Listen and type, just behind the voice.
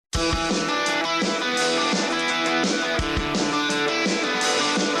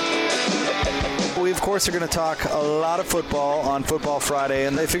course, they're going to talk a lot of football on Football Friday.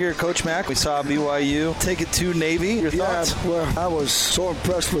 And they figured, Coach Mack, we saw BYU take it to Navy. Your thoughts? Well, I was so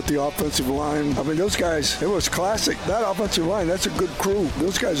impressed with the offensive line. I mean, those guys, it was classic. That offensive line, that's a good crew.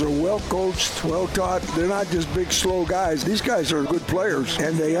 Those guys are well coached, well taught. They're not just big, slow guys. These guys are good players,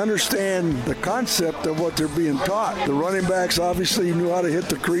 and they understand the concept of what they're being taught. The running backs obviously knew how to hit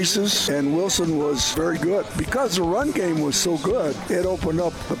the creases, and Wilson was very good. Because the run game was so good, it opened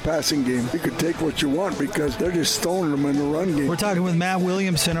up the passing game. You could take what you want because they're just stoning them in the run game. We're talking with Matt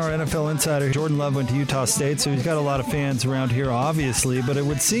Williamson, our NFL insider. Jordan Love went to Utah State, so he's got a lot of fans around here, obviously, but it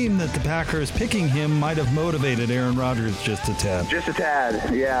would seem that the Packers picking him might have motivated Aaron Rodgers just a tad. Just a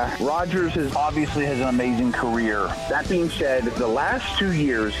tad, yeah. Rodgers obviously has an amazing career. That being said, the last 2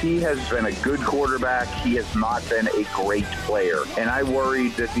 years, he has been a good quarterback. He has not been a great player. And I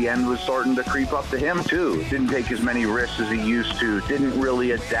worried that the end was starting to creep up to him, too. Didn't take as many risks as he used to. Didn't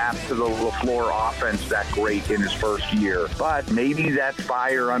really adapt to the LaFleur offense that great in his first year. But maybe that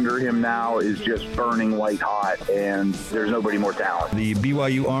fire under him now is just burning white hot, and there's nobody more talented. The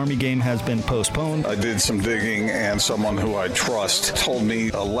BYU Army game has been postponed. I did some digging, and someone who I trust told me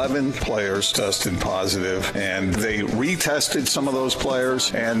 11 players tested positive, and they retested some of those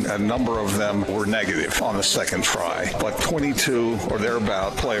players, and a number of them were negative on the second try. But 22 or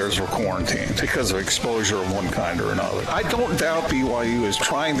thereabout players were quarantined because of exposure of one kind or another. I don't doubt BYU is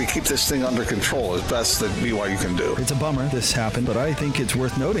trying to keep this thing under control as best that BYU can do. It's a bummer this happened, but I think it's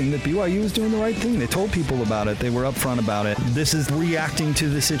worth noting that BYU is doing the right thing. They told people about it. They were upfront about it. This is reacting to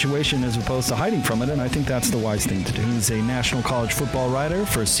the situation as opposed to hiding from it, and I think that's the wise thing to do. He's a national college football writer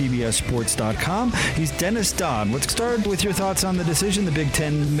for CBSSports.com. He's Dennis Dodd. Let's start with your thoughts on the decision the Big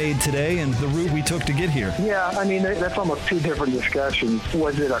Ten made today and the route we took to get here. Yeah, I mean, that's almost two different discussions.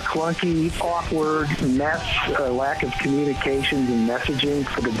 Was it a clunky, awkward mess, a lack of communications and messaging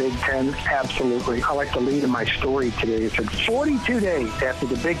for the Big Ten? Absolutely. I like the lead of my story today. It said 42 days after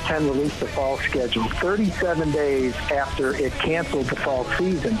the Big Ten released the fall schedule, 37 days after it canceled the fall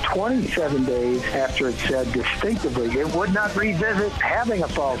season, 27 days after it said distinctively it would not revisit having a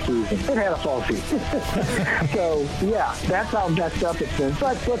fall season. It had a fall season. So, yeah, that's how messed up it's been.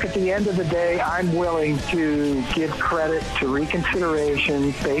 But look, at the end of the day, I'm willing to give credit to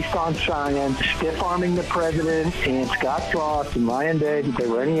reconsideration based on science, stiff-arming the president and Scott Frost and Ryan Day, that they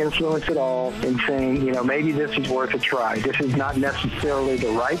were any influence at all in saying, maybe this is worth a try. This is not necessarily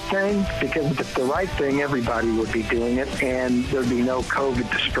the right thing, because if it's the right thing, everybody would be doing it, and there'd be no COVID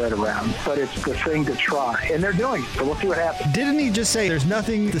to spread around. But it's the thing to try, and they're doing it. So we'll see what happens. Didn't he just say there's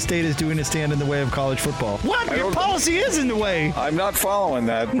nothing the state is doing to stand in the way of college football? What? Your policy is in the way. I'm not following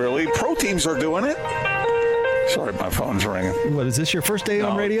that, really. Pro teams are doing it. Sorry, my phone's ringing. What, is this your first day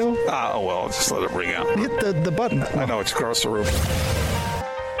on radio? Oh, well, just let it ring out. Hit the button. I know, it's across the roof.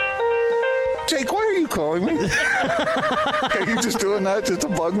 Jake, why are you calling me? Are you just doing that just to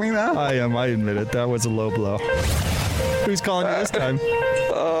bug me now? I am. I admit it. That was a low blow. Who's calling you this time?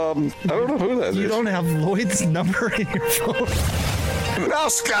 I don't know who that is. You don't have Lloyd's number in your phone? Now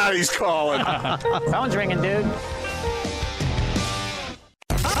Scotty's calling. Phone's ringing, dude.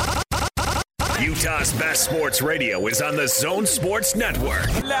 Utah's best sports radio is on the Zone Sports Network.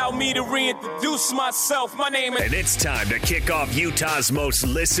 Allow me to reintroduce myself. My name is... And it's time to kick off Utah's most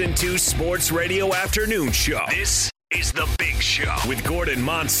listened to sports radio afternoon show. This is The Big Show with Gordon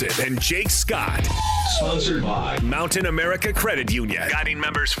Monson and Jake Scott. Sponsored by Mountain America Credit Union, guiding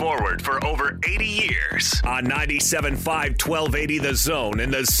members forward for over 80 years. On 97.5 1280 The Zone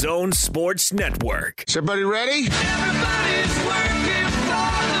and the Zone Sports Network. Is everybody ready? Everybody's working for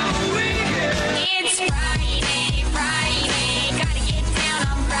the weekend. It's Friday, gotta get down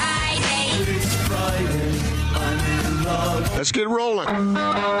on Friday. It's Friday, I'm in love. Let's get rolling.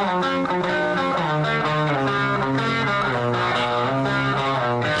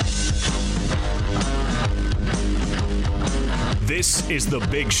 This is The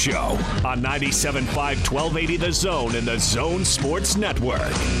Big Show on 97.5 1280 The Zone and the Zone Sports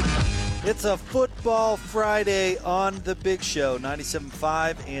Network. It's a Football Friday on The Big Show,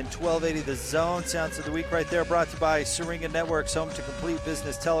 97.5 and 1280 The Zone. Sounds of the week right there, brought to you by Syringa Networks, home to complete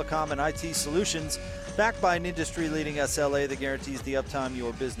business telecom and IT solutions. Backed by an industry-leading SLA that guarantees the uptime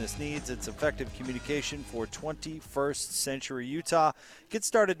your business needs. It's effective communication for 21st century Utah. Get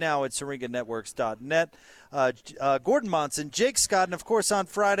started now at syringanetworks.net. Gordon Monson, Jake Scott, and of course on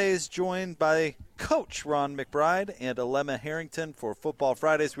Fridays joined by Coach Ron McBride and Alema Harrington for Football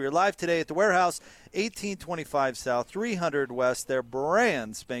Fridays. We are live today at the warehouse, 1825 South, 300 West, their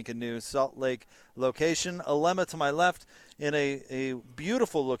brand spanking new Salt Lake location. Alema to my left in a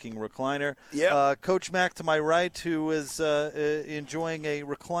beautiful-looking recliner. Yeah. Coach Mack to my right, who is enjoying a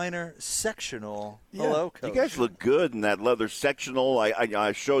recliner sectional. Yeah. Hello, Coach. You guys look good in that leather sectional.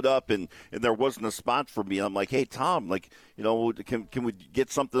 I showed up, and there wasn't a spot for me. I'm like, hey, Tom, can we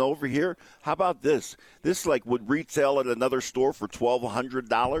get something over here? How about this? This, would retail at another store for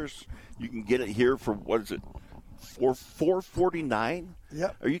 $1,200. You can get it here for, what is it, $449?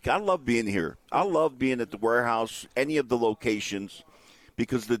 Yep. I love being here. I love being at the warehouse, any of the locations,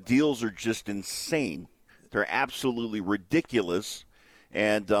 because the deals are just insane. They're absolutely ridiculous,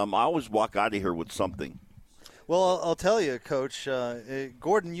 and I always walk out of here with something. Well, I'll tell you, Coach.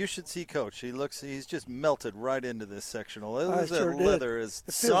 Gordon, you should see Coach. He's just melted right into this sectional. Leather is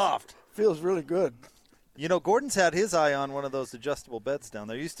soft. Feels really good. You know, Gordon's had his eye on one of those adjustable beds down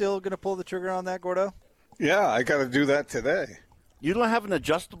there. You still going to pull the trigger on that, Gordo? Yeah, I got to do that today. You don't have an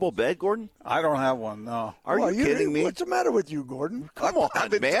adjustable bed, Gordon? I don't have one, no. Are you kidding me? What's the matter with you, Gordon? Come on,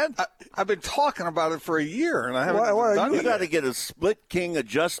 man. I've been talking about it for a year, and I haven't done it. You got to get a split king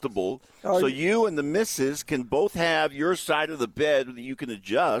adjustable so you and the missus can both have your side of the bed that you can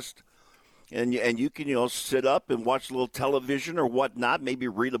adjust, and you can sit up and watch a little television or whatnot, maybe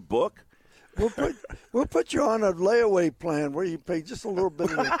read a book. We'll put you on a layaway plan where you pay just a little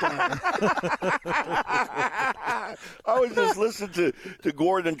bit at a time. I was just listening to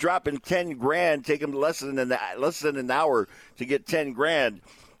Gordon dropping $10,000, taking less than an hour to get $10,000.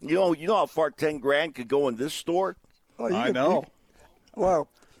 You know how far $10,000 could go in this store? I know.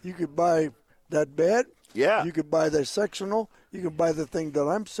 You could buy that bed. Yeah. You could buy the sectional. You could buy the thing that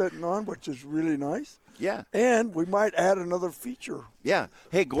I'm sitting on, which is really nice. Yeah. And we might add another feature. Yeah.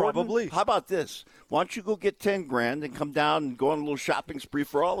 Hey, Gordon, probably. How about this? Why don't you go get $10,000 and come down and go on a little shopping spree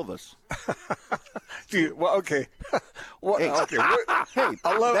for all of us? Okay.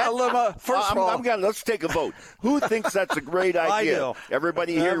 Alema, first of all, let's take a vote. Who thinks that's a great idea? I do.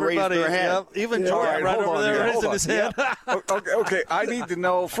 Everybody here raised their hand. Yep. Even Jordan right over there raising his hand. Okay. I need to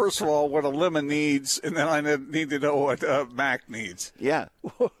know, first of all, what Alema needs, and then I need to know what Mac needs. Yeah.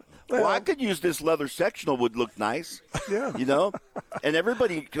 Well, I could use this leather sectional. Would look nice. Yeah. And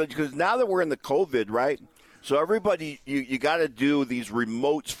everybody, because now that we're in the COVID, right? So everybody, you got to do these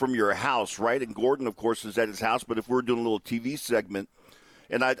remotes from your house, right? And Gordon, of course, is at his house. But if we're doing a little TV segment,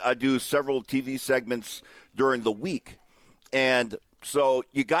 and I do several TV segments during the week, and so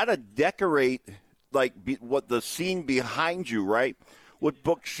you got to decorate what the scene behind you, right? With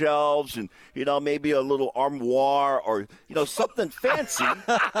bookshelves and, maybe a little armoire or, something fancy.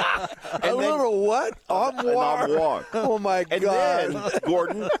 Little what? Armoire? An armoire. Oh, my God. And then,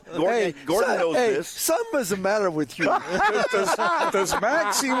 Gordon knows this. Something is the matter with you. Does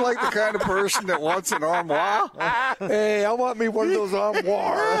Mac seem like the kind of person that wants an armoire? Hey, I want me one of those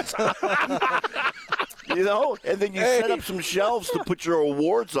armoires. And then you set up some shelves to put your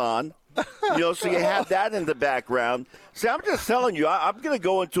awards on. So you have that in the background. See, I'm just telling you, I'm going to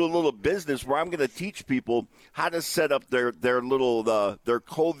go into a little business where I'm going to teach people how to set up their little their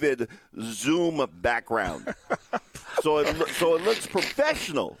COVID Zoom background, so it looks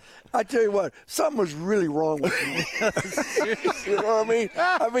professional. I tell you what, something was really wrong with you. You know what I mean?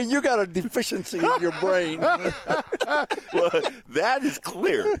 I mean, you got a deficiency in your brain. Well, that is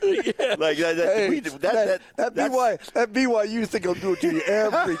clear. Yeah. That BYU thing will do it to you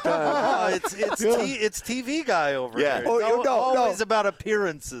every time. It's TV guy over here. Oh, It's always about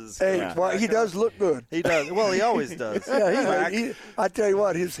appearances. Hey, well, he does look good. He does. Well, he always does. Yeah, I tell you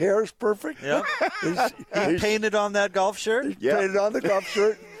what, his hair is perfect. Yep. He painted on that golf shirt. Painted on the golf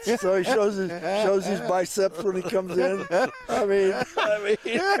shirt. So he shows his biceps when he comes in. Hey,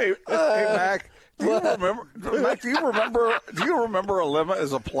 Mac. Do you remember Alema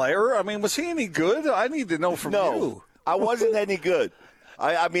as a player? I mean, was he any good? I need to know from you. No, I wasn't any good.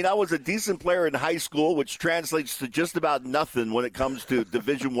 I mean, I was a decent player in high school, which translates to just about nothing when it comes to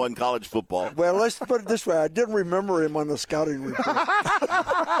Division I college football. Well, let's put it this way. I didn't remember him on the scouting report.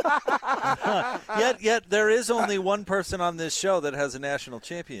 Yet there is only one person on this show that has a national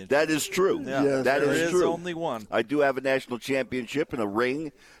championship. That is true. Yeah. Yes, that there is true. Only one. I do have a national championship and a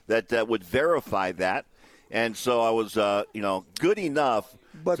ring that would verify that. And so I was, good enough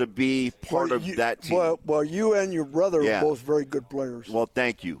to be part of that team. Well, you and your brother are both very good players. Well,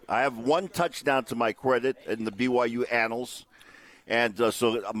 thank you. I have one touchdown to my credit in the BYU annals. And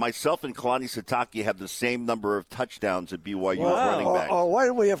so myself and Kalani Sitake have the same number of touchdowns at BYU running backs. Why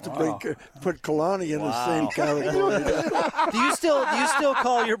do we have to put Kalani in the same category? Do you still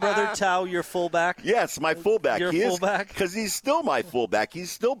call your brother Tao your fullback? Yes, my fullback. Your he fullback? Because he's still my fullback.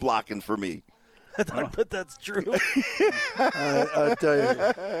 He's still blocking for me. But that's true. I tell you.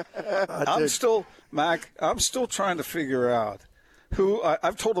 I'm still trying to figure out who.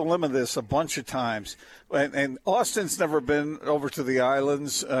 I've told Alema this a bunch of times, and Austin's never been over to the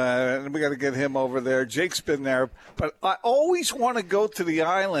islands, and we got to get him over there. Jake's been there, but I always want to go to the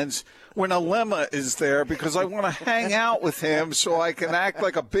islands when Alema is there because I want to hang out with him so I can act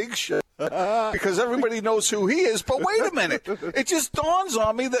like a big shot. Because everybody knows who he is. But wait a minute. It just dawns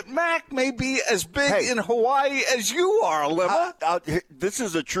on me that Mac may be as big in Hawaii as you are, Alema. This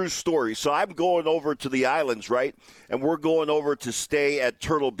is a true story. So I'm going over to the islands, right? And we're going over to stay at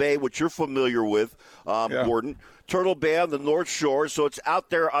Turtle Bay, which you're familiar with, Gordon. Turtle Bay on the North Shore. So it's out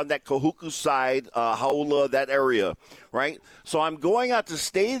there on that Kahuku side, Haula, that area, right? So I'm going out to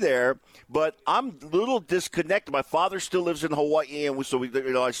stay there. But I'm a little disconnected. My father still lives in Hawaii, and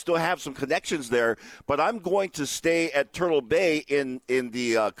I still have some connections there. But I'm going to stay at Turtle Bay in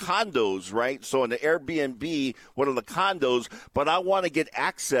the condos, right? So in the Airbnb, one of the condos. But I want to get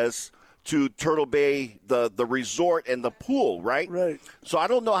access to Turtle Bay, the resort and the pool, right? Right. So I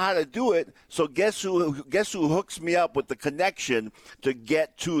don't know how to do it. So guess who hooks me up with the connection to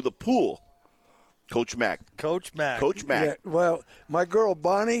get to the pool? Coach Mac. Yeah, well, my girl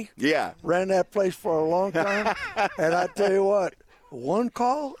Bonnie ran that place for a long time, and I tell you what, one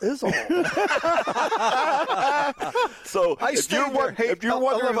call is all. So if you're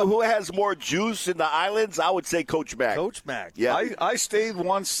wondering who has more juice in the islands, I would say Coach Mac. Coach Mac. Yeah, I stayed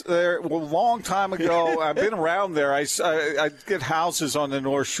once there a long time ago. I've been around there. I get houses on the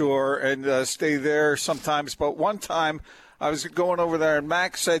North Shore and stay there sometimes. But one time I was going over there, and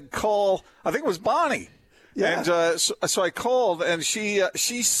Max said, call. I think it was Bonnie. Yeah. And so I called, and she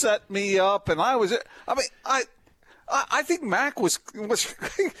set me up, and I was – I think Mac was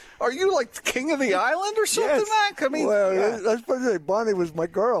 – are you like the king of the island or something, yes. Mac? I mean – well, that's what I say. Bonnie was my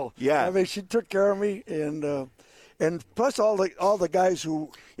girl. Yeah. I mean, she took care of me, and plus all the guys who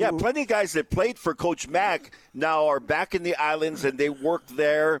 – yeah, plenty of guys that played for Coach Mac now are back in the islands, and they work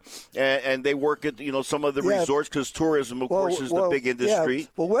there, and they work at some of the resorts because tourism, of course, is the big industry. Yeah.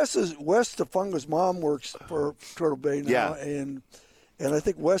 Well, Wes Tufunga's mom works for Turtle Bay now, and I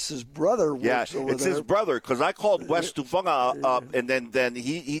think Wes's brother works over there. It's his brother because I called Wes Tufunga up, and then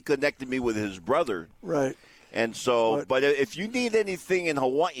he connected me with his brother. Right. And so, but if you need anything in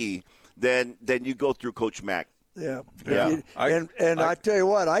Hawaii, then you go through Coach Mac. Yeah. I tell you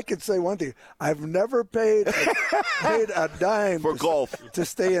what, I can say one thing. I've never paid a dime for golf to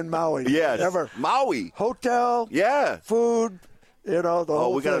stay in Maui. Yes. Never. Maui. Hotel. Yeah. Food. The whole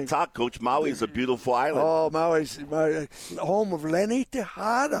thing. We got to talk, Coach. Maui is a beautiful island. Oh, Maui's home of Lenny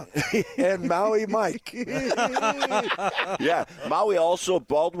Tejada and Maui Mike. Yeah. Maui also,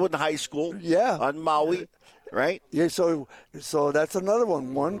 Baldwin High School. Yeah. On Maui. Right? Yeah, so that's another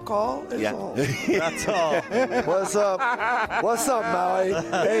one. One call is all. That's all. What's up, Maui?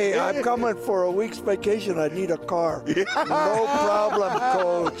 Hey, I'm coming for a week's vacation. I need a car. No problem,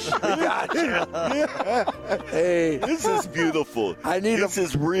 Coach. Gotcha. Hey. This is beautiful. This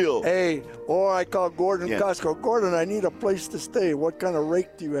is real. Hey, or I call Gordon Costco. Gordon, I need a place to stay. What kind of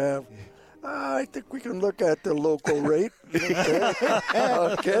rate do you have? I think we can look at the local rate.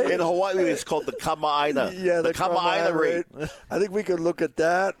 Okay. In Hawaii, it's called the Kama'aina. Yeah, the Kama'aina rate. I think we could look at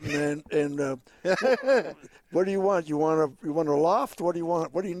that. And what do you want? You want a loft? What do you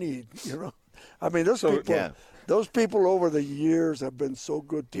want? What do you need? I mean, those people over the years have been so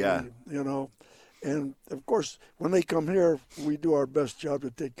good to me. And, of course, when they come here, we do our best job to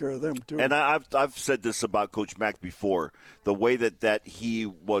take care of them, too. And I've said this about Coach Mac before, the way that he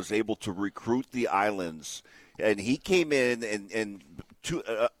was able to recruit the islands. And he came in and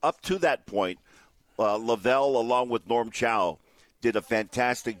up to that point, Lavelle, along with Norm Chow, did a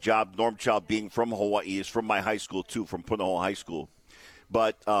fantastic job. Norm Chow being from Hawaii, is from my high school, too, from Punahou High School.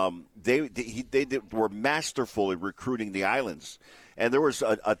 But they were masterful in recruiting the islands. And there was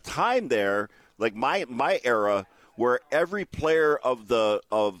a time there, like my era, where every player of the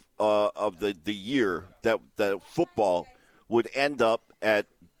year that football would end up at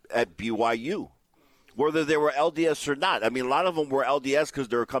BYU, whether they were LDS or not. I mean, a lot of them were LDS because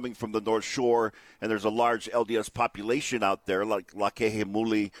they were coming from the North Shore, and there's a large LDS population out there, like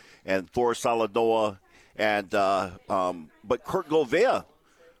Lakehemuli and Thor Salanoa, and but Kurt Govea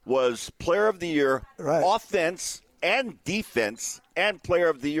was Player of the Year, offense and defense, and Player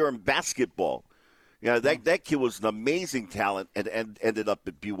of the Year in basketball. That kid was an amazing talent and ended up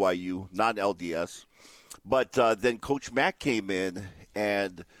at BYU, non-LDS. But then Coach Mac came in,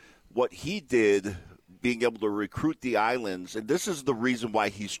 and what he did, being able to recruit the islands, and this is the reason why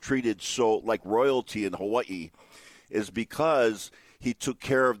he's treated so like royalty in Hawaii, is because he took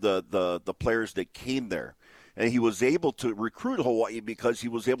care of the players that came there. And he was able to recruit Hawaii because he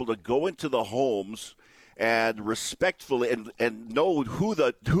was able to go into the homes and respectfully and know who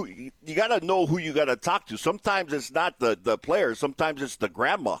you got to know who you got to talk to. Sometimes it's not the players. Sometimes it's the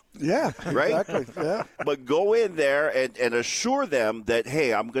grandma. Yeah, right? Exactly. Yeah. But go in there and assure them that,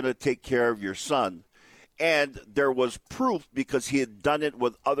 hey, I'm going to take care of your son. And there was proof because he had done it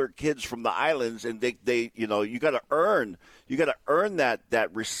with other kids from the islands, and they you got to earn that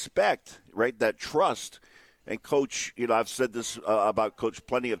respect, right? That trust. And Coach, I've said this about Coach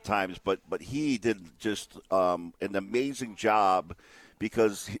plenty of times, but he did just an amazing job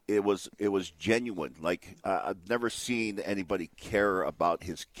because it was genuine. Like I've never seen anybody care about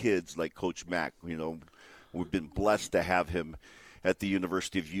his kids like Coach Mack. We've been blessed to have him at the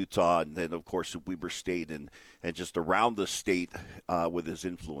University of Utah, and then, of course, at Weber State, and just around the state with his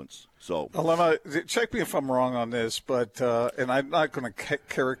influence. So, Alema, check me if I'm wrong on this, but and I'm not going to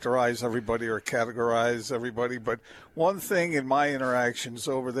characterize everybody or categorize everybody, but one thing in my interactions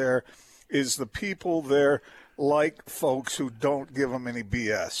over there is the people there like folks who don't give them any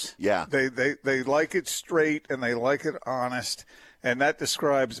BS. Yeah. They like it straight, and they like it honest. And that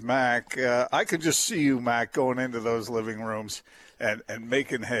describes Mac. I could just see you, Mac, going into those living rooms and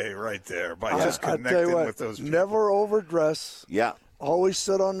making hay right there by just connecting with those people. Never overdress. Yeah. Always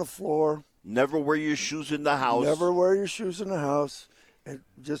sit on the floor. Never wear your shoes in the house. Never wear your shoes in the house. And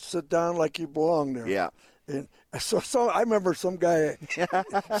just sit down like you belong there. Yeah. And so I remember some guy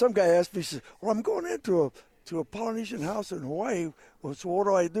asked me, he said, well, I'm going into a Polynesian house in Hawaii. Well, so what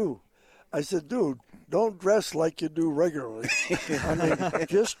do I do? I said, dude, don't dress like you do regularly. I mean,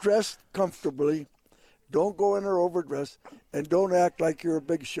 just dress comfortably. Don't go in there overdressed, and don't act like you're a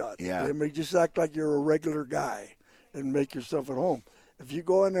big shot. Yeah. I mean, just act like you're a regular guy and make yourself at home. If you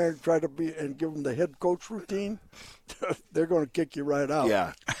go in there and try to be and give them the head coach routine, they're going to kick you right out.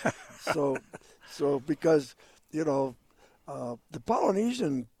 Yeah. So because, the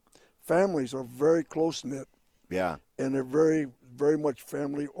Polynesian families are very close-knit. Yeah. And they're very, very much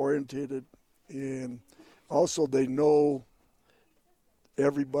family-orientated. And also they know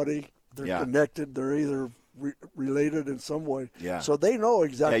everybody. They're connected. They're either related in some way. Yeah. So they know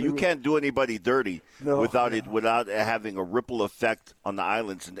exactly. Yeah, you can't do anybody dirty without having a ripple effect on the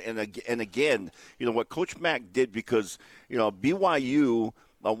islands. And again, what Coach Mack did, because BYU,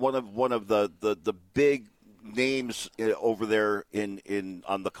 one of the big names over there in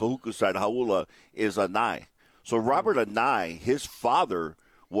on the Kahuku side, Haula, is Anai. So Robert Anai, his father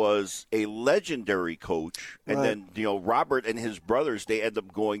was a legendary coach, and then Robert and his brothers, they end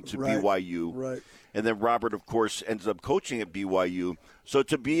up going to BYU, right? And then Robert, of course, ends up coaching at BYU. So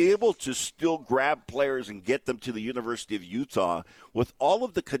to be able to still grab players and get them to the University of Utah with all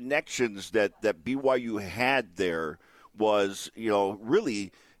of the connections that BYU had there was,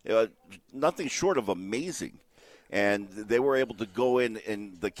 really nothing short of amazing. And they were able to go in,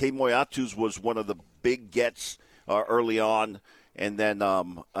 and the Kemoeatus was one of the big gets early on. And then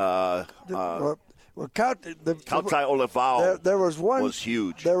Kautai Olefau was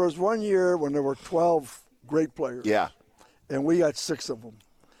huge. There was one year when there were 12 great players. Yeah. And we got 6 of them.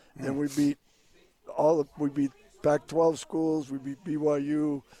 And we beat Pac-12 schools, we beat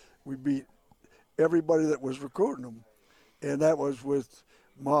BYU, we beat everybody that was recruiting them. And that was with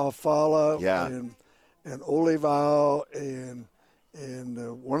Mahafala and Olefau and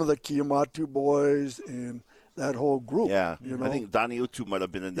one of the Kemoeatu boys and that whole group. Yeah, I think Donnie Utu might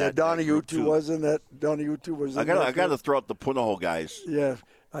have been in that. Yeah, Donnie Utu was in that. Donnie Utu was in that. I got to throw out the Punahou guys. Yeah,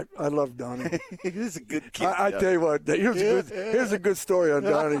 I love Donnie. He's a good kid. I tell you what, here's a good story on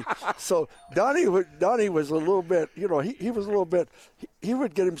Donnie. So Donnie was a little bit, he was a little bit, he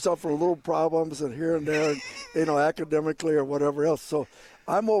would get himself in little problems and here and there, academically or whatever else. So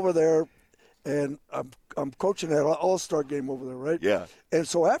I'm over there, and I'm coaching that All-Star game over there, right? Yeah. And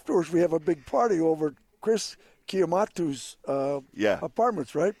so afterwards we have a big party over at Chris Kemoeatu's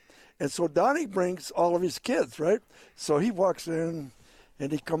apartments, right? And so Donnie brings all of his kids, right? So he walks in,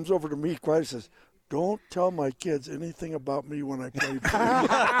 and he comes over to me quietly and says, "Don't tell my kids anything about me when I play and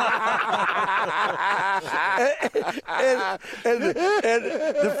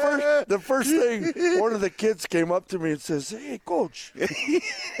the first thing, one of the kids came up to me and says, "Hey, Coach,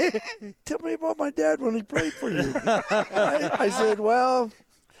 tell me about my dad when he played for you." I said, "Well,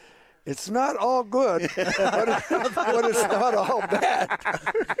 it's not all good, but it's not all bad."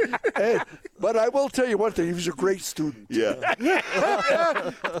 Hey, But I will tell you one thing. He was a great student. Yeah.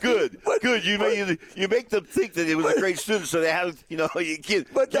 Good. You make them think that it was a great student, so they have, you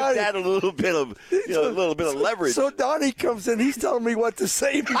give that a little bit of, leverage. So Donnie comes in. He's telling me what to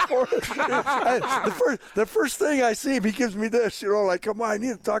say before. the first thing I see him, he gives me this, like, come on, I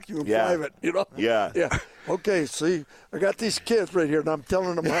need to talk to you in private, Yeah. Yeah. Okay, see, I got these kids right here, and I'm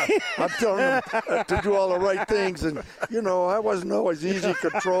telling them to do all the right things, and I wasn't always easy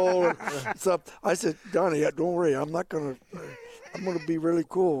control and stuff. I said, Donnie, don't worry, I'm gonna be really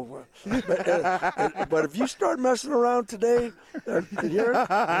cool. But if you start messing around today, then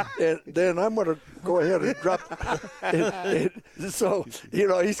I'm gonna go ahead and drop. So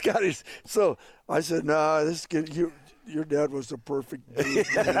he's got his. So I said, nah, this kid, your dad was the perfect dude.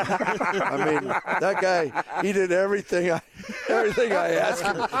 I mean, that guy, he did everything I asked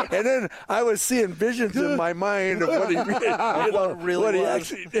him. And then I was seeing visions in my mind of what he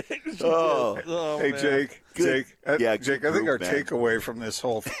actually did. Hey, man. Jake, I think our man. takeaway from this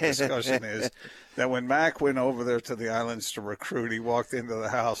whole discussion is that when Mac went over there to the islands to recruit, he walked into the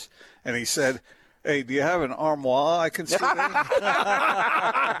house and he said, hey, do you have an armoire I can sit in?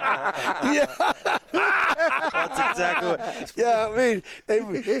 Yeah. That's exactly what. Yeah, I mean,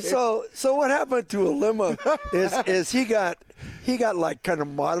 so what happened to Alema is he got like kind of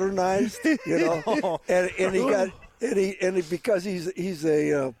modernized, and because he's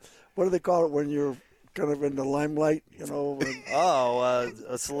a what do they call it when you're kind of in the limelight, a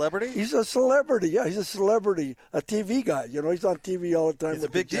celebrity? He's a celebrity. Yeah, he's a celebrity, a TV guy. He's on TV all the time. It's a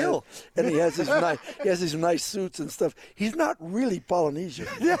big deal. And he has these nice suits and stuff. He's not really Polynesian.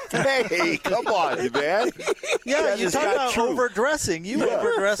 Hey, come on, man. Yeah, you talk about overdressing. You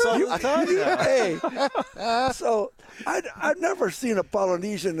overdress all the time now. Hey, so I've never seen a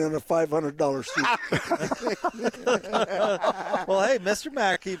Polynesian in a $500 suit. Well, hey, Mr.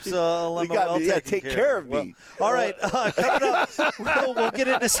 Mac keeps Alema take care of me. All right, coming up, we'll get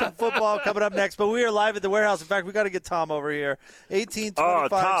into some football coming up next, but we are live at the warehouse. In fact, we got to get Tom over here.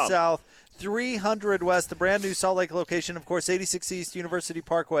 1825 South, 300 West, the brand new Salt Lake location, of course, 86 East University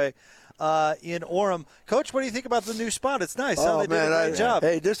Parkway in Orem. Coach, what do you think about the new spot? It's nice. They did a great job.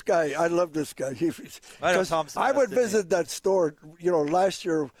 Hey, this guy, I love this guy. I know Tom's I would visit that store. Last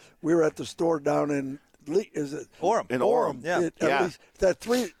year we were at the store down in Orem? In Orem, yeah. At least that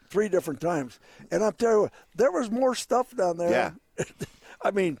three different times. And I'm telling you what, there was more stuff down there. Yeah.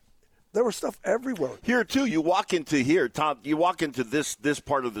 I mean, there was stuff everywhere. Here, too, you walk into here, Tom, you walk into this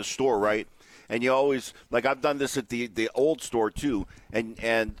part of the store, right? And you always, like I've done this at the old store, too, and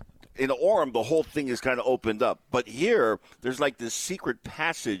in Orem, the whole thing is kind of opened up. But here, there's like this secret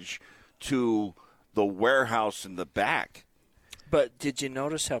passage to the warehouse in the back. But did you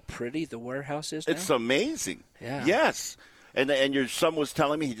notice how pretty the warehouse is now? It's amazing. Yeah. Yes. And your son was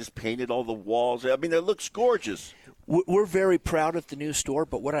telling me he just painted all the walls. I mean, it looks gorgeous. We're very proud of the new store,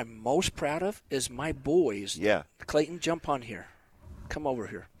 but what I'm most proud of is my boys. Yeah. Clayton, jump on here. Come over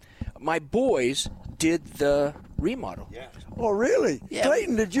here. My boys did the remodel. Yeah. Oh, really? Yeah.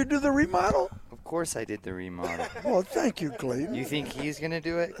 Clayton, did you do the remodel? Of course I did the remodel. Well, thank you, Clayton. You think he's going to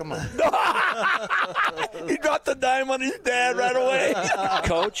do it? Come on. He dropped the dime on his dad right away.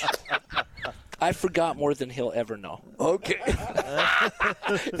 Coach, I forgot more than he'll ever know. Okay. I'm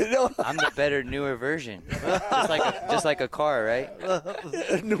the better, newer version. Just like a car, right?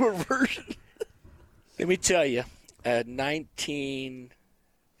 A newer version. Let me tell you, a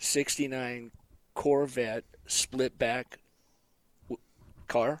 1969 Corvette split back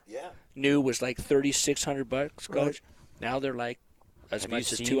car. Yeah. New was like $3,600, Coach. Right. Now they're like as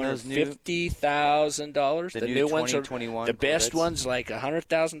much as $250,000. The new ones are the best ones, like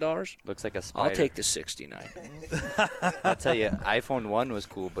 $100,000. Looks like a spider. I'll take the 69. I'll tell you, iPhone 1 was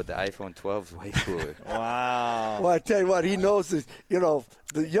cool, but the iPhone 12 is way cooler. Wow. Well, I tell you what, he knows this.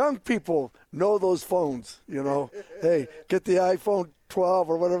 The young people know those phones. Hey, get the iPhone 12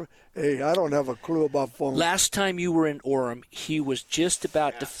 or whatever. Hey, I don't have a clue about phones. Last time you were in Orem, he was just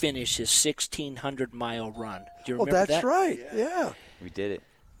about to finish his 1,600-mile run. Do you remember that? That's right. Yeah. We did it.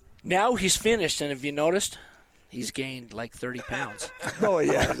 Now he's finished, and have you noticed? He's gained like 30 pounds. Oh,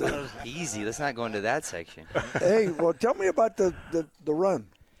 yeah. Easy. Let's not go into that section. Hey, well, tell me about the run.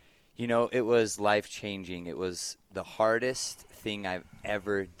 It was life-changing. It was the hardest thing I've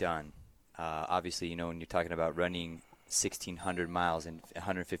ever done. Obviously, when you're talking about running 1,600 miles in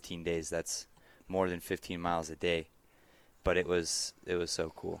 115 days, that's more than 15 miles a day. But it was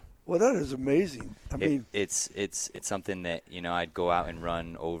so cool. Well, that is amazing. I mean, it's something that I'd go out and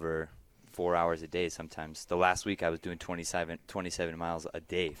run over 4 hours a day sometimes. The last week I was doing 27 miles a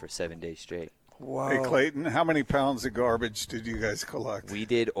day for 7 days straight. Wow. Hey, Clayton, how many pounds of garbage did you guys collect? We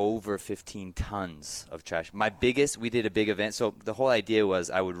did over 15 tons of trash. We did a big event. So the whole idea was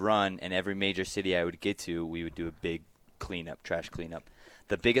I would run, and every major city I would get to, we would do a big trash cleanup.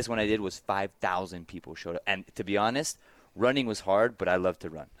 The biggest one I did was 5,000 people showed up. And to be honest, running was hard, but I love to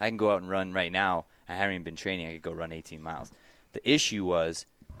run. I can go out and run right now. I haven't even been training. I could go run 18 miles. The issue was,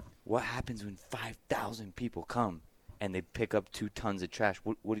 what happens when 5,000 people come and they pick up 2 tons of trash?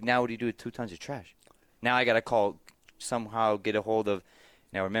 Now what do you do with 2 tons of trash? Now I got to somehow get a hold of.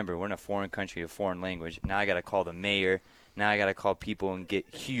 Now remember, we're in a foreign country, a foreign language. Now I got to call the mayor. Now I got to call people and get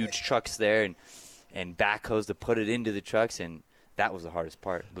huge trucks there and backhoes to put it into the trucks, and that was the hardest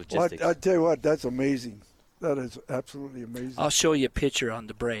part, logistics. Well, I tell you what, that's amazing. That is absolutely amazing. I'll show you a picture on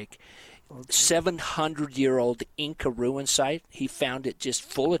the break. 700-year-old Inca ruin site. He found it just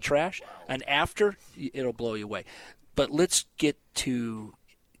full of trash, and after, it'll blow you away. But let's get to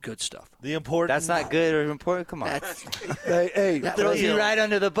good stuff. The important. That's not good or important. Come on. Hey, that throws you right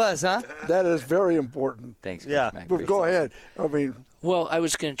under the bus, huh? That is very important. Thanks. Yeah. But go ahead. I mean. Well, I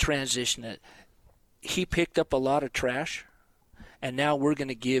was going to transition it. He picked up a lot of trash, and now we're going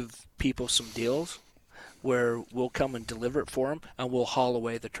to give people some deals where we'll come and deliver it for them, and we'll haul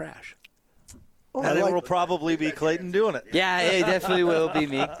away the trash. Oh, and it will probably be Clayton doing it. Yeah, it definitely will be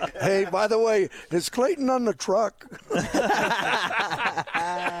me. Hey, by the way, is Clayton on the truck?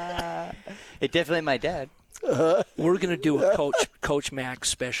 It definitely my dad. We're going to do a Coach Mac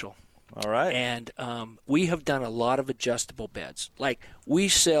special. All right. And we have done a lot of adjustable beds. Like, we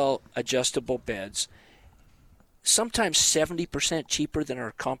sell adjustable beds sometimes 70% cheaper than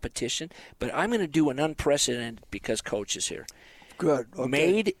our competition, but I'm going to do an unprecedented because Coach is here. Good. Okay.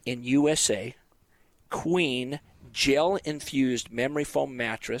 Made in USA, Queen gel-infused memory foam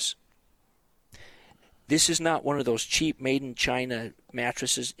mattress. This is not one of those cheap made-in-China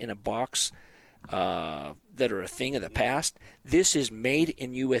mattresses in a box that are a thing of the past. This is made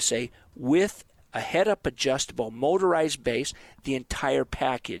in USA with a head-up adjustable motorized base, the entire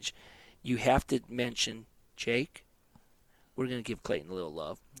package. You have to mention Jake. We're going to give Clayton a little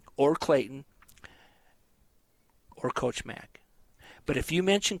love. Or Clayton. Or Coach Mac. But if you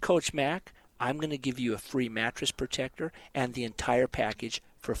mention Coach Mac, I'm going to give you a free mattress protector and the entire package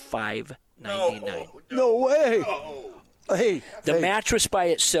for $5.99. No way. Hey, the mattress by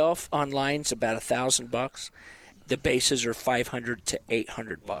itself online is about $1,000. The bases are $500 to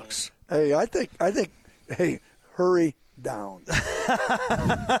 $800. Hey, I think. Hey, hurry down.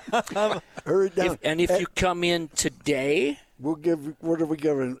 Hurry down. If you come in today, we'll give. What are we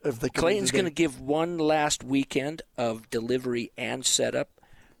giving? If they come Clayton's going to give one last weekend of delivery and setup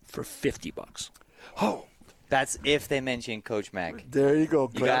for $50. Oh. That's if they mention Coach Mac. There you go.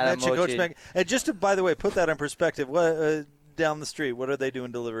 You got to mention Coach Mac. And just to, by the way, put that in perspective, what down the street, what are they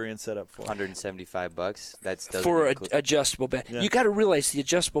doing delivery and setup for? $175. That's for an adjustable bed. Yeah. You got to realize the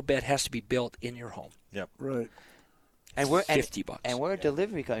adjustable bed has to be built in your home. Yep. Right. And we're $50. And we're a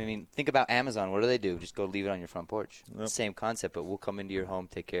delivery company. I mean, think about Amazon. What do? Just go leave it on your front porch. Yep. Same concept, but we'll come into your home,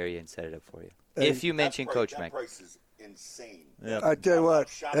 take care of you, and set it up for you. If you mention Coach Mac. That price is insane. Yep. I tell you what.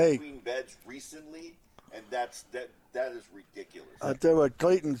 Hey. Queen beds recently, and that is ridiculous. I tell you what,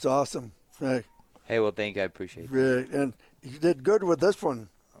 Clayton's awesome. Hey, well, thank you. I appreciate it. Yeah, and you did good with this one.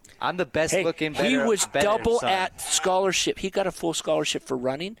 I'm the best looking. He was double son. at scholarship. He got a full scholarship for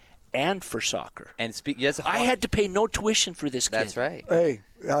running and for soccer. And yes, I had to pay no tuition for this kid. That's right. Hey,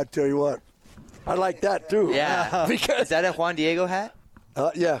 I tell you what, I like that too. Yeah. Because is that a Juan Diego hat?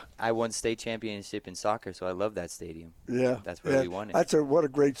 Yeah. I won state championship in soccer, so I love that stadium. Yeah. That's where we won it. What a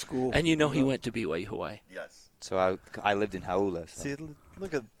great school. And he went to BYU Hawaii. Yes. So I lived in Hauula. So. See,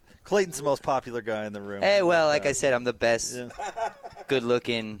 look at Clayton's the most popular guy in the room. Hey, well, like I said, I'm the best. Yeah. Good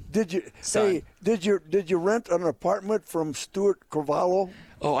looking. Did you? Son. Hey, did you rent an apartment from Stuart Cavallo?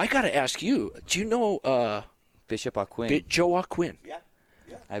 Oh, I got to ask you. Do you know Bishop Aquin? Joe Aquin. Yeah.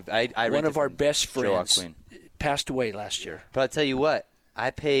 I one of our best friends. Joe Aquin. Passed away last year. But I'll tell you what.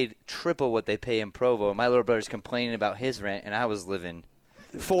 I paid triple what they pay in Provo. My little brother's complaining about his rent, and I was living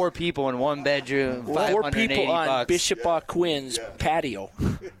 4 people in 1 bedroom, 4 people on bucks. Bishop Aquin's patio.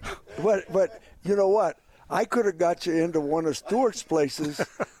 But you know what? I could have got you into one of Stuart's places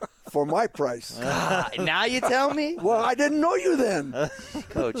for my price. Now you tell me? Well, I didn't know you then.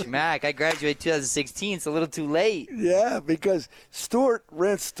 Coach Mac, I graduated 2016. It's a little too late. Yeah, because Stuart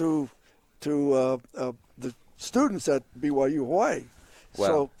rents to the students at BYU Hawaii.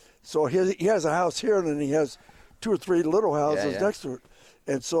 Wow. So he has a house here, and then he has 2 or 3 little houses next to it.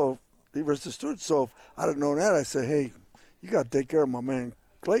 And so he rents to students. So if I didn't know that, I said, hey, you got to take care of my man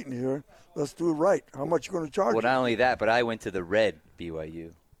Clayton here. Let's do it right. How much you going to charge? Well, not only that, but I went to the red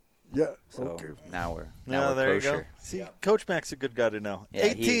BYU. Yeah. So Okay. now we're there kosher. you go. See, Coach Mac's a good guy to know. Yeah,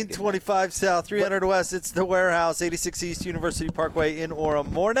 he's a good 1825 South, 300 West. It's the Warehouse, 86 East University Parkway in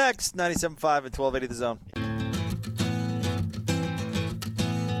Orem. More next, 97.5 and 1280 The Zone.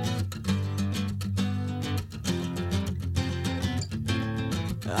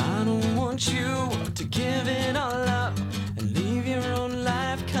 I don't want you to give it all up and leave your own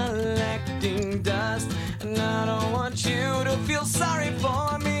life collecting dust. And I don't want you to feel sorry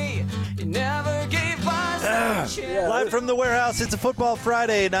for me. You never gave us a chance. Live from the Warehouse, it's a Football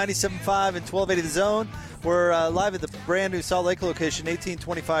Friday, 97.5 and 1280 The Zone. We're live at the brand new Salt Lake location,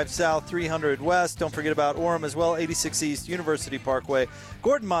 1825 South, 300 West. Don't forget about Orem as well, 86 East University Parkway.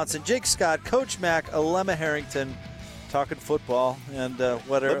 Gordon Monson, Jake Scott, Coach Mac, Alema Harrington, talking football and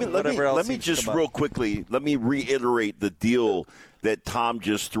whatever else. Let me just real quickly, let me reiterate the deal that Tom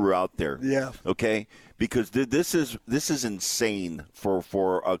just threw out there. Yeah. Okay? Because this is insane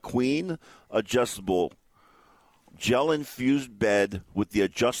for a queen adjustable gel-infused bed with the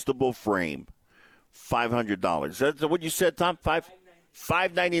adjustable frame. $500. That's what you said, Tom?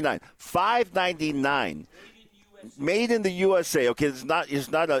 $599. $599. Made in the USA. Okay, it's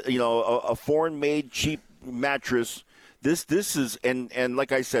not a foreign made cheap mattress. This is and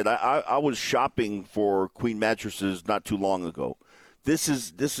like I said, I was shopping for queen mattresses not too long ago. This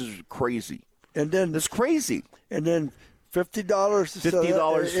is crazy. And then it's crazy. And then $50.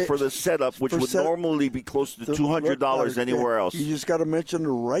 $50 for the setup, which would normally be close to $200 anywhere else. You just got to mention the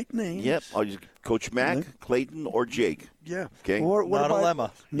right names. Yep. I'll use Coach Mac, Clayton, or Jake. Yeah. Okay. What Not about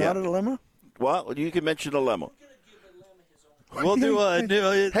Alema. Not Alema? Well, you can mention Alema. We'll do a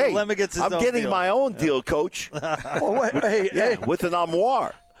new. Hey, Alema gets his I'm own getting deal. my own deal, Coach. Hey. With an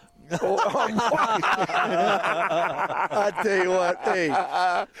armoire. I tell you what, hey,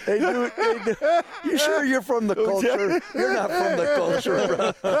 dude, you sure you're from the culture? You're not from the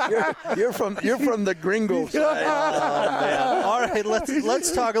culture, bro. You're from the gringo side. Oh, man. All right,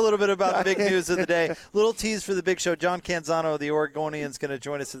 let's talk a little bit about the big news of the day. Little tease for the big show. John Canzano of the Oregonian is going to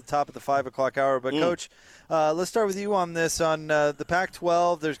join us at the top of the 5 o'clock hour. But Coach, let's start with you on this. On the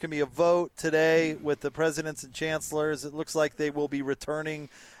Pac-12, there's going to be a vote today with the presidents and chancellors. It looks like they will be returning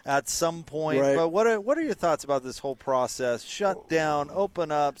at some point. Right. But what are your thoughts about this whole process? Shut down,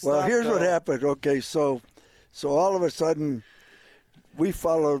 open up, Well, stop, here's go. what happened. Okay, so all of a sudden we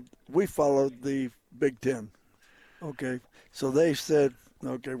followed the Big Ten. Okay, so they said,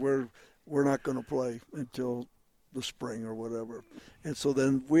 okay, we're not going to play until the spring or whatever, and so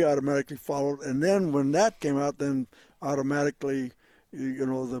then we automatically followed. And then when that came out, then automatically,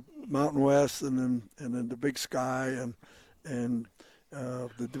 the Mountain West and then the Big Sky and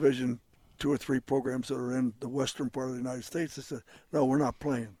the Division 2 or 3 programs that are in the western part of the United States, they said, no, we're not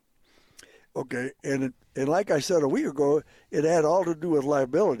playing. Okay, and like I said a week ago, it had all to do with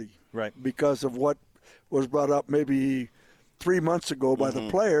liability, right? Because of what was brought up maybe 3 months ago by the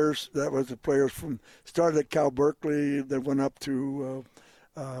players. That was the players started at Cal Berkeley, they went up to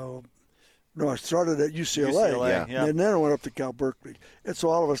it started at UCLA, yeah. and then it went up to Cal Berkeley. And so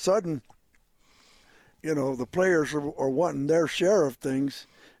all of a sudden, the players are wanting their share of things,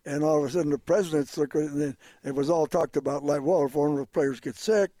 and all of a sudden the president's looking, and it was all talked about like, well, if one of the players gets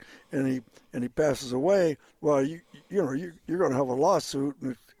sick and he passes away, well, you're going to have a lawsuit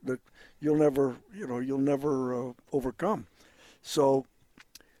that you'll never overcome. So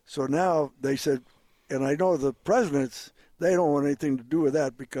now they said, and I know the presidents, they don't want anything to do with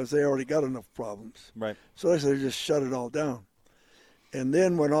that because they already got enough problems. Right. So they said just shut it all down. And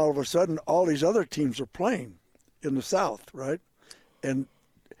then when all of a sudden all these other teams are playing in the South, right? And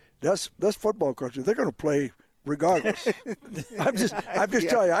that's football culture. They're going to play regardless. I'm just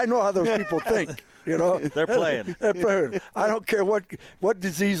telling you. I know how those people think. They're playing. They're playing. I don't care what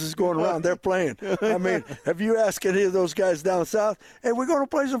disease is going around. They're playing. I mean, have you asked any of those guys down south? Hey, we're going to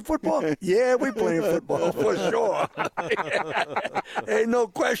play some football? Yeah, we playing football for sure. Ain't no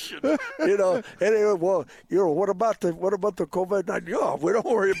question. Anyway, well, what about the COVID-19? Yeah, we don't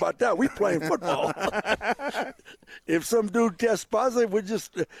worry about that. We playing football. If some dude tests positive, we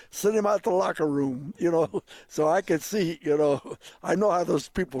just send him out the locker room. So I can see. I know how those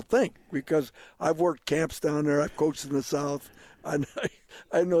people think because I've worked camps down there. I've coached in the South.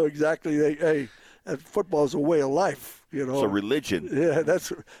 I know exactly. Hey, football is a way of life. It's a religion. Yeah,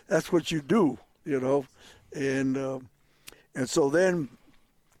 that's what you do. And so then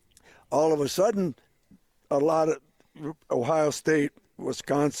all of a sudden, a lot of Ohio State,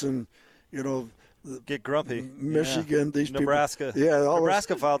 Wisconsin, get grumpy. Michigan, these Nebraska. people. Yeah,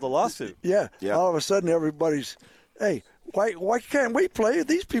 Nebraska filed a lawsuit. Yeah. All of a sudden, everybody's, hey, why can't we play?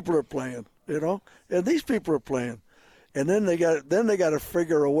 These people are playing, and these people are playing. And then they got to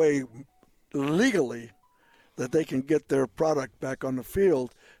figure a way legally that they can get their product back on the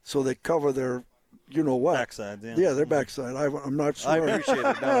field, so they cover their, you know what? Backside, yeah. Yeah, their backside. I'm not sure. I appreciate it.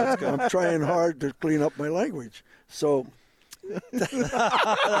 No, that's good. I'm trying hard to clean up my language. So.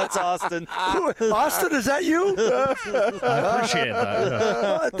 That's Austin. Austin, is that you? I appreciate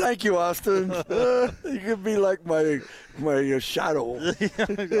that. Thank you, Austin. You could be like my shadow.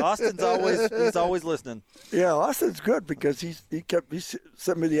 Austin's always listening. Yeah, Austin's good because he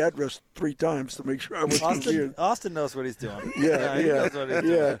sent me the address 3 times to make sure I was Austin knows what he's doing. Yeah. He knows what he's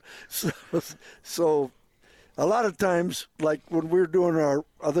doing. So a lot of times, like when we were doing our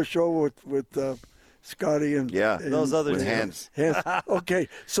other show with Scotty and those other with hands. Okay,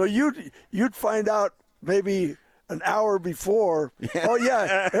 so you'd find out maybe an hour before. Oh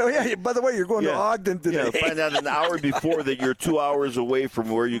yeah. By the way, you're going to Ogden today. Yeah, find out an hour before that you're 2 hours away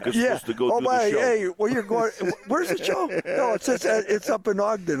from where you're supposed to go do the show. Hey, well, you're going. Where's the show? No, it says it's up in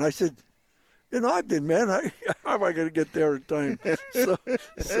Ogden. I said, in Ogden, man. How am I going to get there in time?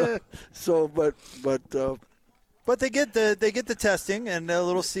 But they get the testing, and a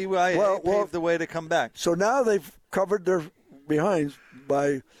little CYA paved the way to come back. So now they've covered their behinds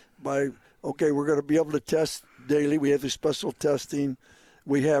by okay, we're going to be able to test daily. We have the special testing.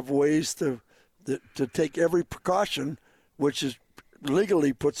 We have ways to take every precaution, which is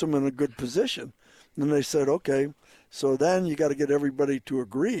legally puts them in a good position. And they said, okay, so then you got to get everybody to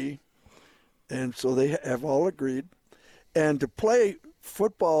agree, and so they have all agreed. And to play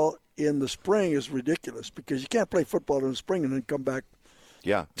football in the spring is ridiculous because you can't play football in the spring and then come back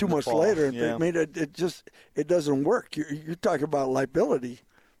 2 months later. Yeah. I mean, it doesn't work. You're talking about liability.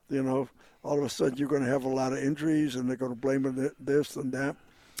 You know, all of a sudden you're going to have a lot of injuries and they're going to blame this and that.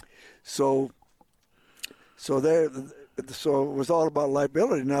 So it was all about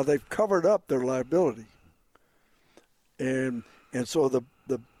liability. Now they've covered up their liability, and so the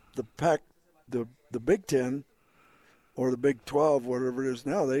Big Ten or the Big 12, whatever it is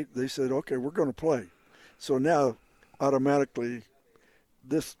now, they said, okay, we're going to play. So now, automatically,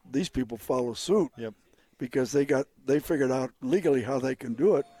 these people follow suit. Yep. Because they figured out legally how they can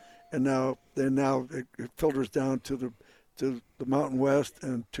do it, and now it filters down to the Mountain West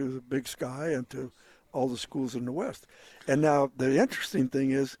and to the Big Sky and to all the schools in the West. And now the interesting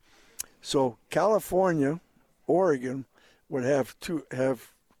thing is, so California, Oregon would have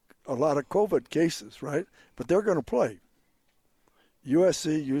a lot of COVID cases, right? But they're going to play.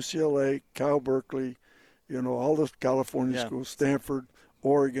 USC, UCLA, Cal Berkeley, all those California schools, Stanford,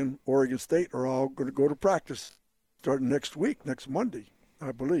 Oregon State are all going to go to practice starting next Monday,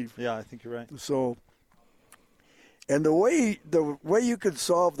 I believe. Yeah, I think you're right. So, and the way you could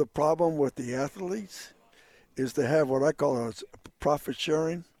solve the problem with the athletes is to have what I call profit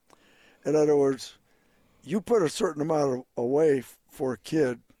sharing. In other words, you put a certain amount away for a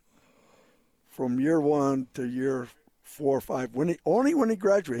kid from year 1 to year 4 or 5, when he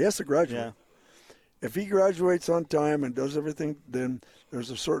graduates. He has to graduate. Yeah. If he graduates on time and does everything, then there's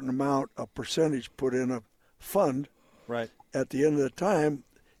a certain amount, a percentage put in a fund at the end of the time,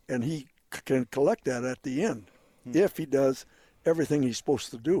 and he can collect that at the end if he does everything he's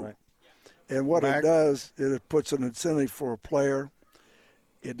supposed to do. Right. And what it does, it puts an incentive for a player.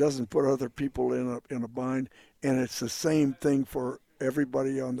 It doesn't put other people in a bind, and it's the same thing for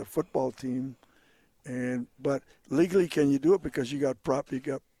everybody on the football team. But legally, can you do it? Because you got Prop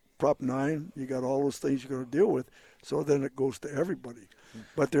 9, you got all those things you're going to deal with. So then it goes to everybody.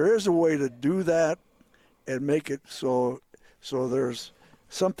 But there is a way to do that and make it so there's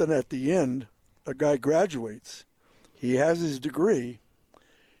something at the end. A guy graduates, he has his degree,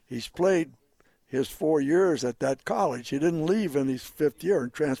 he's played his 4 years at that college. He didn't leave in his 5th year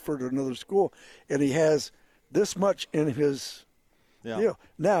and transfer to another school, and he has this much in his. Yeah.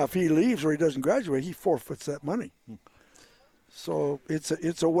 Now, if he leaves or he doesn't graduate, he forfeits that money. So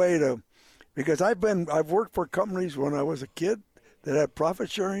it's a way to, because I've worked for companies when I was a kid that had profit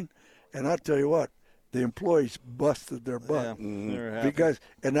sharing, and I tell you what, the employees busted their butt because,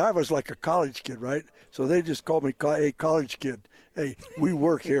 and I was like a college kid, right? So they just called me, "Hey, college kid, hey, we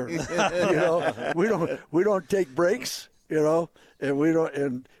work here, we don't take breaks, and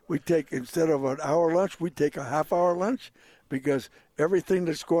we take, instead of an hour lunch, we take a half-hour lunch." Because everything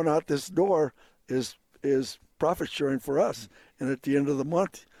that's going out this door is profit sharing for us. And at the end of the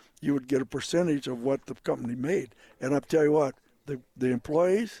month, you would get a percentage of what the company made. And I'll tell you what, the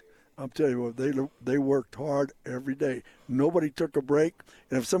employees, they worked hard every day. Nobody took a break.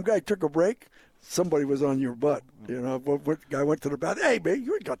 And if some guy took a break, somebody was on your butt. What guy went to the bathroom? Hey, man,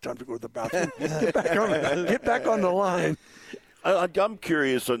 you ain't got time to go to the bathroom. Get back on the line. I'm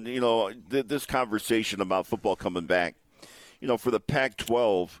curious on this conversation about football coming back. for the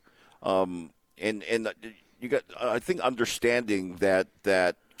Pac-12, and you got, I think, understanding that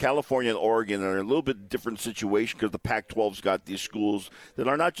California and Oregon are in a little bit different situation because the Pac-12's got these schools that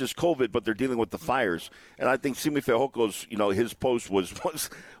are not just COVID, but they're dealing with the fires. And I think Simi Fehoko's, his post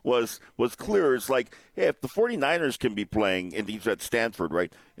was clear. It's like, hey, if the 49ers can be playing, and he's at Stanford,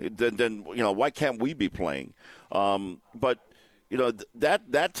 right? Then why can't we be playing? But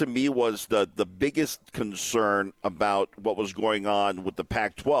that to me was the biggest concern about what was going on with the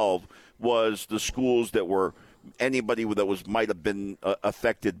Pac-12 was the schools that were anybody that might have been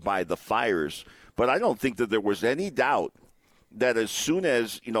affected by the fires. But I don't think that there was any doubt that as soon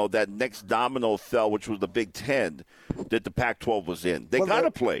as that next domino fell, which was the Big Ten, that the Pac-12 was in. They got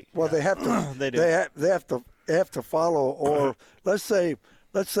to play. Well, they have to. They do. They have to follow. Or let's say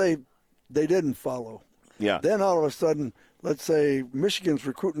they didn't follow. Yeah. Then all of a sudden, let's say Michigan's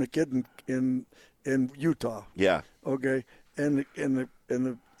recruiting a kid in Utah. Yeah. Okay, and they're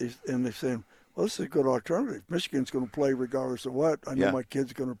saying, well, this is a good alternative. Michigan's going to play regardless of what. I know my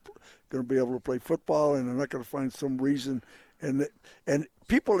kid's going to be able to play football, and they're not going to find some reason. And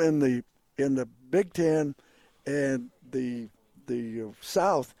people in the Big Ten and the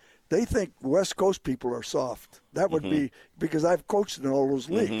South, they think West Coast people are soft. That would be because I've coached in all those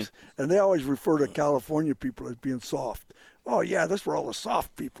leagues, and they always refer to California people as being soft. Oh yeah, that's where all the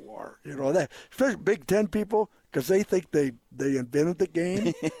soft people are. That especially Big Ten people. Because they think they invented the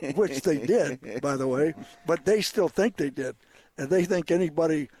game, which they did, by the way, but they still think they did. And they think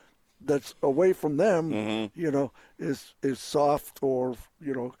anybody that's away from them, is soft or,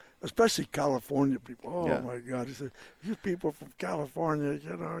 especially California people. Oh, my God. He said, you people from California,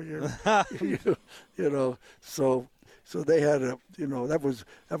 so they had that was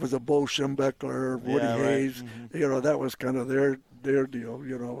a Bo Schembechler, Woody Hayes, that was kind of their deal,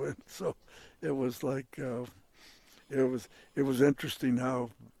 and so it was like it was interesting how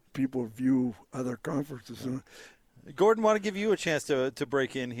people view other conferences. Gordon, want to give you a chance to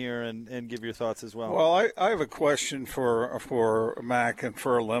break in here and give your thoughts as well. Well, I have a question for Mac and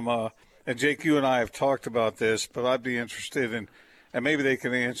for Alema. And Jake, you and I have talked about this, but I'd be interested in, and maybe they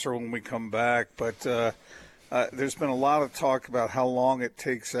can answer when we come back, but there's been a lot of talk about how long it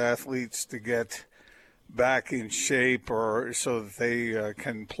takes athletes to get back in shape or so that they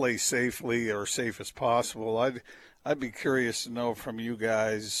can play safely or safe as possible. I'd be curious to know from you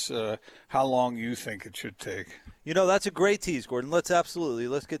guys how long you think it should take. That's a great tease, Gordon. Let's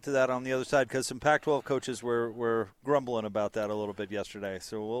get to that on the other side because some Pac-12 coaches were grumbling about that a little bit yesterday.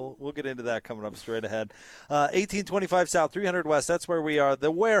 So we'll get into that coming up straight ahead. 1825 South, 300 West. That's where we are. The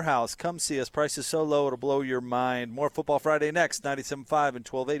Warehouse. Come see us. Price is so low it'll blow your mind. More Football Friday next. 97.5 and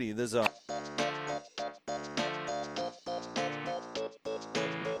 1280. The Zone.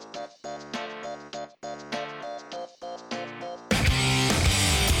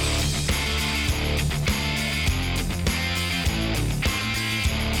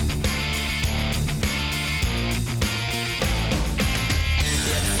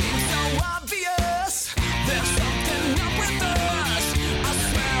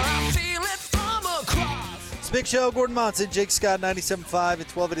 Big Show, Gordon Monson, Jake Scott, 97.5 and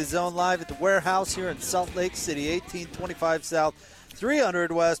 12 at his own live at the Warehouse here in Salt Lake City, 1825 South,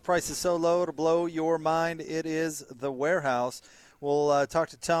 300 West. Price is so low to blow your mind. It is the Warehouse. We'll talk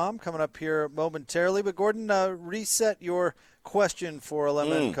to Tom coming up here momentarily. But, Gordon, reset your question for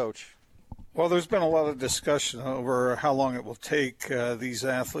Alema and Coach. Well, there's been a lot of discussion over how long it will take these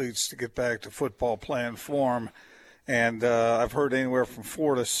athletes to get back to football plan form. And I've heard anywhere from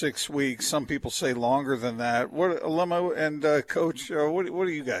 4 to 6 weeks. Some people say longer than that. What, Alema and Coach, what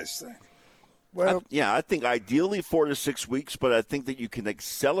do you guys think? Well, I think ideally 4 to 6 weeks, but I think that you can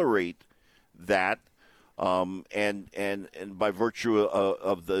accelerate that, and by virtue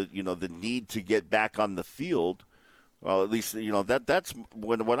of the the need to get back on the field. Well, at least that's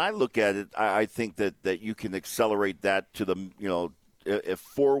when I look at it. I think that you can accelerate that to the if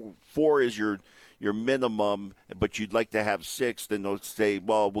four is your minimum, but you'd like to have 6, then they'll say,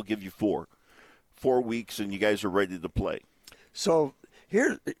 well, we'll give you 4 weeks, and you guys are ready to play. So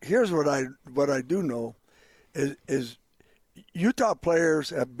here's what I do know is Utah players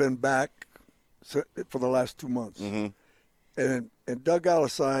have been back for the last 2 months, and Doug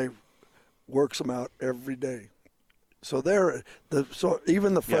Alisai works them out every day. So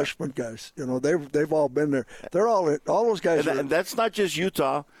even the freshman guys, they've all been there. They're all those guys. And that's not just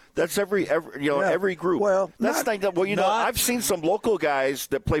Utah. That's every group. Well, I've seen some local guys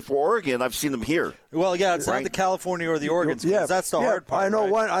that play for Oregon. I've seen them here. Well, yeah, it's not the California or the Oregon schools. Yeah, that's the hard part.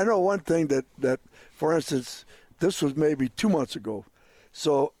 I know one thing that for instance, this was maybe 2 months ago.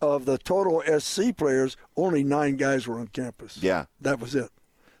 So of the total SC players, only 9 guys were on campus. Yeah. That was it.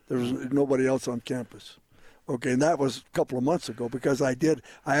 There was nobody else on campus. Okay, and that was a couple of months ago because I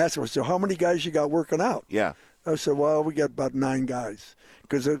asked him, I said, how many guys you got working out? Yeah. I said, well, we got about 9 guys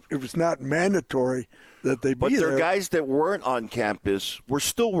because it was not mandatory that they be there. But there are guys that weren't on campus were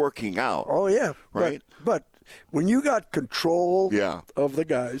still working out. Oh, yeah. Right? But when you got control Yeah. of the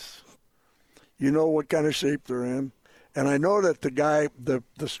guys, you know what kind of shape they're in. And I know that the guy, the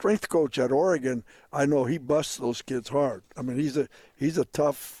strength coach at Oregon, I know he busts those kids hard. I mean, he's a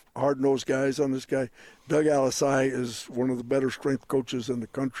tough, hard-nosed guy. He's on this guy. Doug Alisai is one of the better strength coaches in the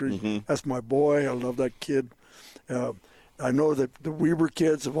country. Mm-hmm. That's my boy. I love that kid. I know that the Weber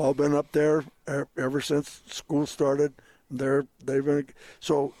kids have all been up there ever since school started. They've been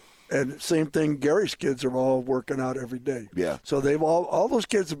so, and same thing. Gary's kids are all working out every day. Yeah. So they've all those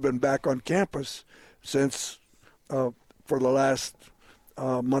kids have been back on campus since for the last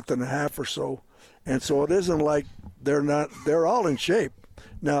month and a half or so, and so it isn't like they're all in shape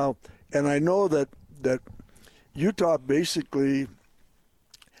now. And I know that Utah basically,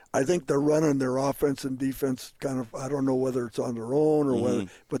 I think they're running their offense and defense kind of. I don't know whether it's on their own or whether,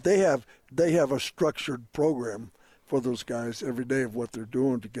 but they have a structured program for those guys every day of what they're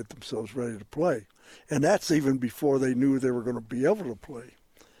doing to get themselves ready to play, and that's even before they knew they were going to be able to play.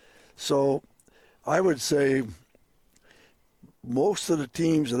 So, I would say most of the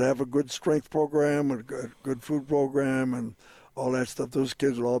teams that have a good strength program and a good food program and all that stuff, those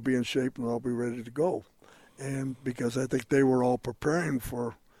kids will all be in shape and they'll all be ready to go. And because I think they were all preparing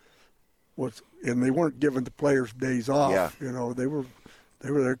for and they weren't giving the players days off. Yeah. You know, they were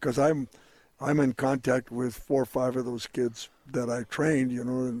there because I'm in contact with 4 or 5 of those kids that I trained. You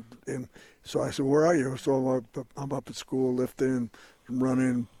know, and so I said, "Where are you?" So I'm up at school lifting,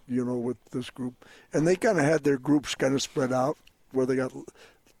 running. You know, with this group, and they kind of had their groups kind of spread out where they got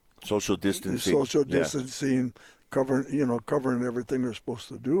social distancing, covering everything they're supposed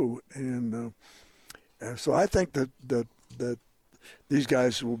to do, and so I think that these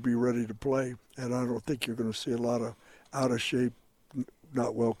guys will be ready to play, and I don't think you're going to see a lot of out of shape,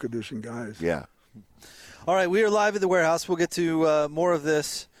 not well conditioned guys. Yeah. All right, we are live at the warehouse. We'll get to more of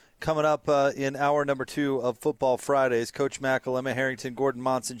this coming up in hour number 2 of Football Fridays. Coach Mack, Alema Harrington, Gordon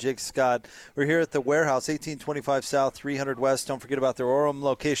Monson, Jake Scott. We're here at the warehouse, 1825 South, 300 West. Don't forget about their Orem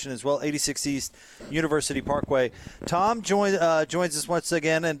location as well, 86 East, University Parkway. Tom joins us once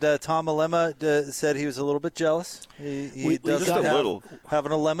again, and Tom Alema said he was a little bit jealous. He does just a little have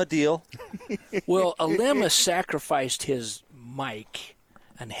an Alema deal. Well, Alema sacrificed his mic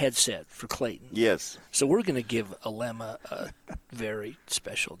and headset for Clayton. Yes. So we're going to give Alema a very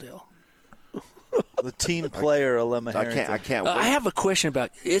special deal. The team player, Alema Harrington. I can't wait. I have a question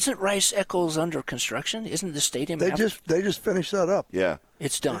about, isn't Rice Eccles under construction? Isn't the stadium? They just finished that up. Yeah.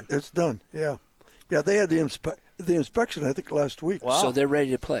 It's done. It's done. Yeah. Yeah, they had the inspection, I think, last week. Wow. So they're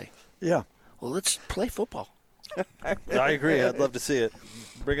ready to play. Yeah. Well, let's play football. I agree. I'd love to see it.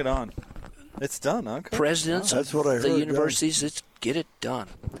 Bring it on. It's done, huh? Presidents That's of what I heard, the universities, let's get it done.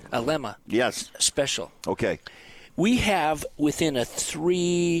 Alema. Yes. Special. Okay. We have within a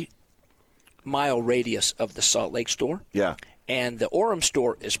 3-mile radius of the Salt Lake store. Yeah. And the Orem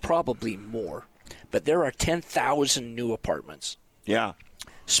store is probably more. But there are 10,000 new apartments. Yeah.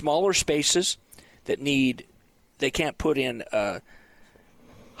 Smaller spaces that they can't put in a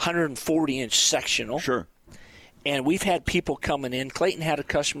 140-inch sectional. Sure. And we've had people coming in. Clayton had a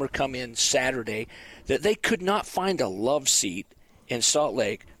customer come in Saturday that they could not find a love seat in Salt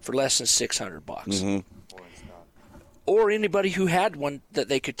Lake for less than $600. Mm-hmm. Or anybody who had one that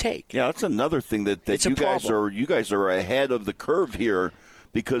they could take. Yeah, that's another thing that you guys are ahead of the curve here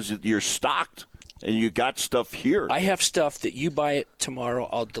because you're stocked and you got stuff here. I have stuff that you buy it tomorrow,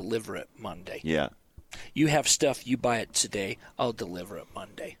 I'll deliver it Monday. Yeah. You have stuff, you buy it today, I'll deliver it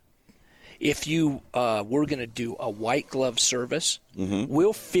Monday. If we're going to do a white glove service,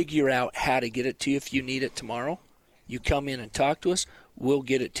 we'll figure out how to get it to you if you need it tomorrow. You come in and talk to us, we'll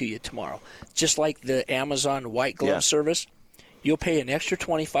get it to you tomorrow. Just like the Amazon white glove service, you'll pay an extra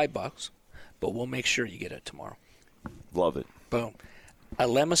 $25, but we'll make sure you get it tomorrow. Love it. Boom.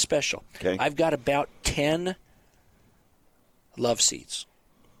 Alema special. Okay. I've got about 10 love seats.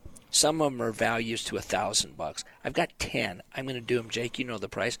 Some of them are values to $1,000. I've got 10. I'm going to do them, Jake. You know the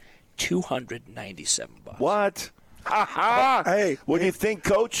price. $297. What? Hey, what do you think,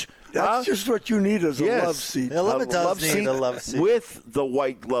 Coach? That's just what you need as a love seat. Alema does need a love seat. With the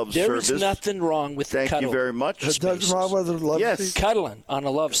white glove service. There is nothing wrong with Thank cuddle. you very much. There's nothing wrong with a love seat? Cuddling on a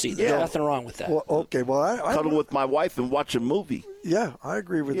love seat. There's nothing wrong with that. Well, okay, well, I Cuddle with my wife and watch a movie. Yeah, I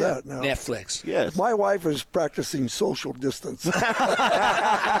agree with that. Now, Netflix. Yes. my wife is practicing social distance. She's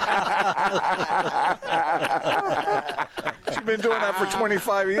been doing that for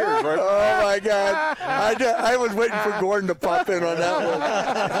 25 years, right? Oh, my God. I was waiting for Gordon to pop in on that one.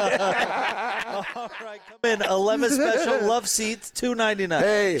 All right, come in. Alema special love seats, $299.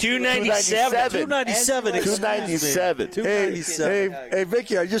 Hey, $297. $297. Hey,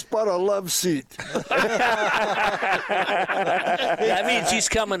 Vicky, I just bought a love seat. That means he's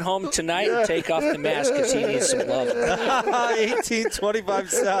coming home tonight and take off the mask because he needs some love. 1825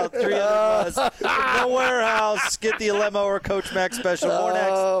 South, 300 West. The Warehouse. Get the Alema or Coach Mac special. More next.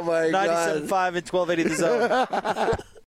 Oh, my God. 97.5 and 1280 The Zone.